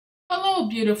Hello,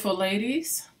 beautiful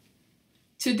ladies.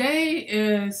 Today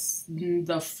is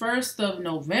the 1st of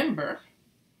November,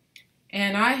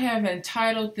 and I have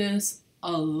entitled this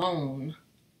Alone.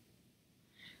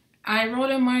 I wrote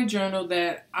in my journal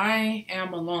that I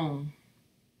am alone.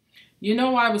 You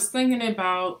know, I was thinking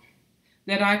about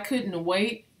that I couldn't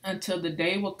wait until the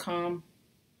day would come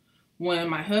when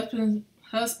my husband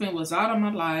was out of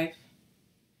my life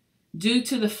due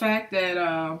to the fact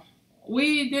that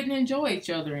we didn't enjoy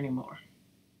each other anymore.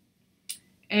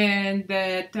 And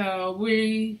that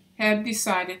we have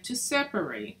decided to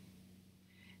separate.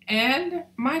 And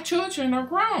my children are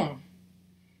grown.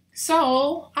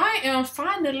 So I am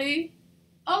finally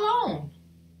alone.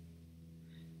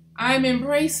 I'm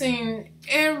embracing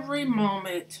every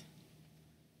moment.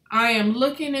 I am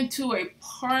looking into a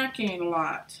parking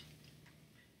lot,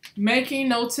 making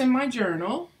notes in my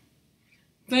journal,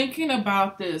 thinking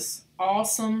about this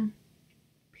awesome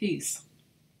peace.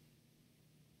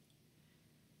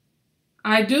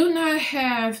 I do not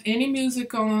have any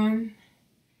music on,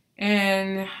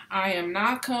 and I am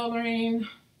not coloring.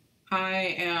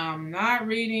 I am not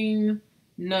reading,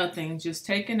 nothing, just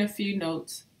taking a few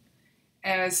notes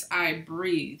as I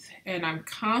breathe. And I'm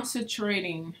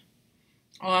concentrating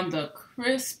on the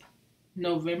crisp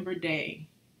November day.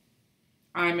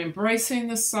 I'm embracing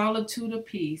the solitude of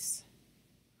peace.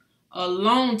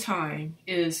 Alone time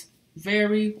is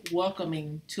very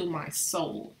welcoming to my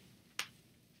soul.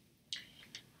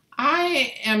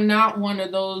 I am not one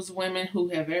of those women who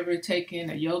have ever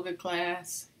taken a yoga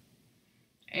class,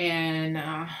 and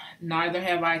neither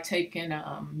have I taken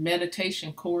a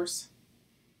meditation course,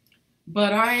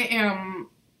 but I am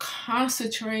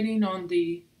concentrating on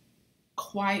the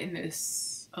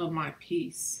quietness of my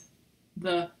peace,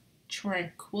 the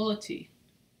tranquility.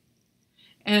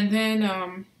 And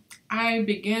then I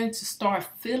began to start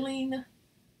feeling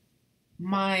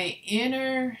my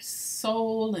inner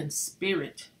soul and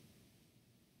spirit,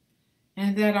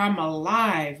 and that I'm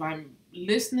alive. I'm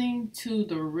listening to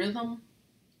the rhythm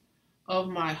of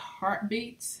my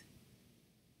heartbeats.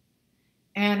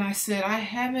 And I said, I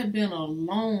haven't been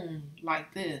alone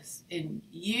like this in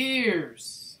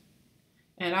years.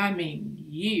 And I mean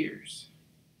years.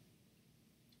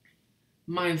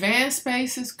 My van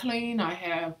space is clean. I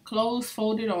have clothes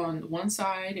folded on one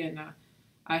side, and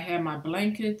I have my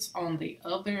blankets on the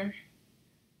other.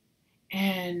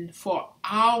 And for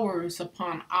hours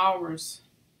upon hours,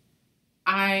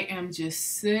 I am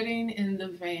just sitting in the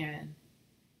van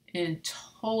in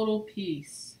total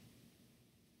peace.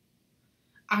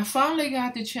 I finally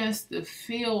got the chance to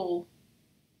feel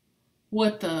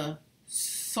what the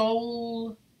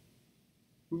soul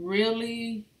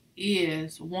really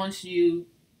is once you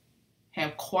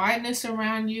have quietness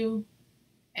around you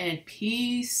and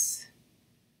peace.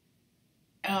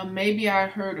 Maybe I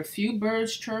heard a few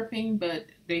birds chirping, but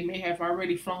they may have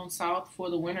already flown south for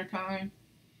the wintertime.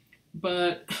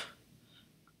 But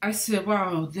I said,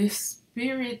 wow, this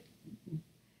spirit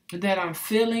that I'm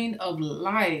feeling of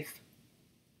life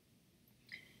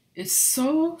is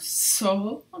so,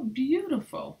 so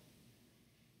beautiful.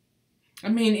 I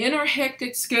mean, in our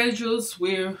hectic schedules,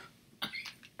 we're,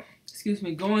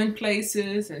 going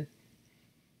places and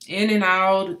in and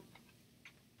out,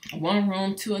 one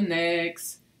room to the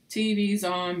next, TV's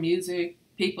on, music,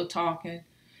 people talking.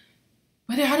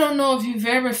 But I don't know if you've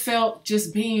ever felt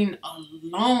just being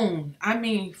alone. I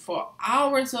mean, for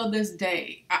hours of this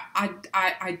day,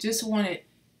 I just wanted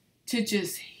to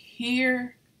just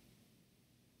hear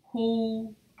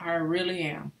who I really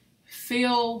am,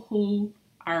 feel who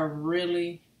I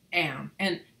really am.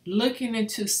 And looking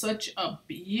into such a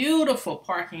beautiful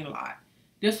parking lot,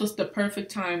 this was the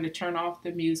perfect time to turn off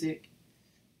the music,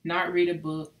 not read a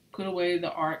book, put away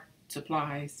the art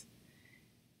supplies.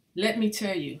 Let me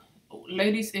tell you,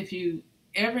 ladies, if you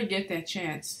ever get that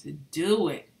chance, do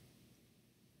it.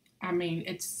 I mean,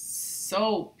 it's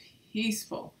so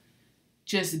peaceful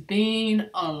just being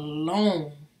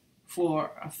alone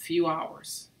for a few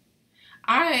hours.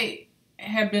 I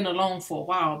have been alone for a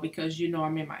while because, you know,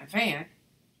 I'm in my van.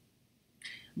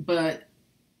 But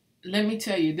let me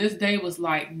tell you, this day was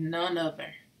like none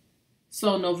other.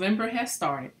 So November has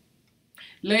started.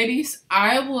 Ladies,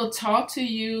 I will talk to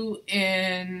you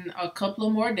in a couple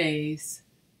of more days.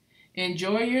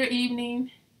 Enjoy your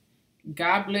evening.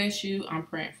 God bless you. I'm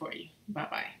praying for you.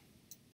 Bye-bye.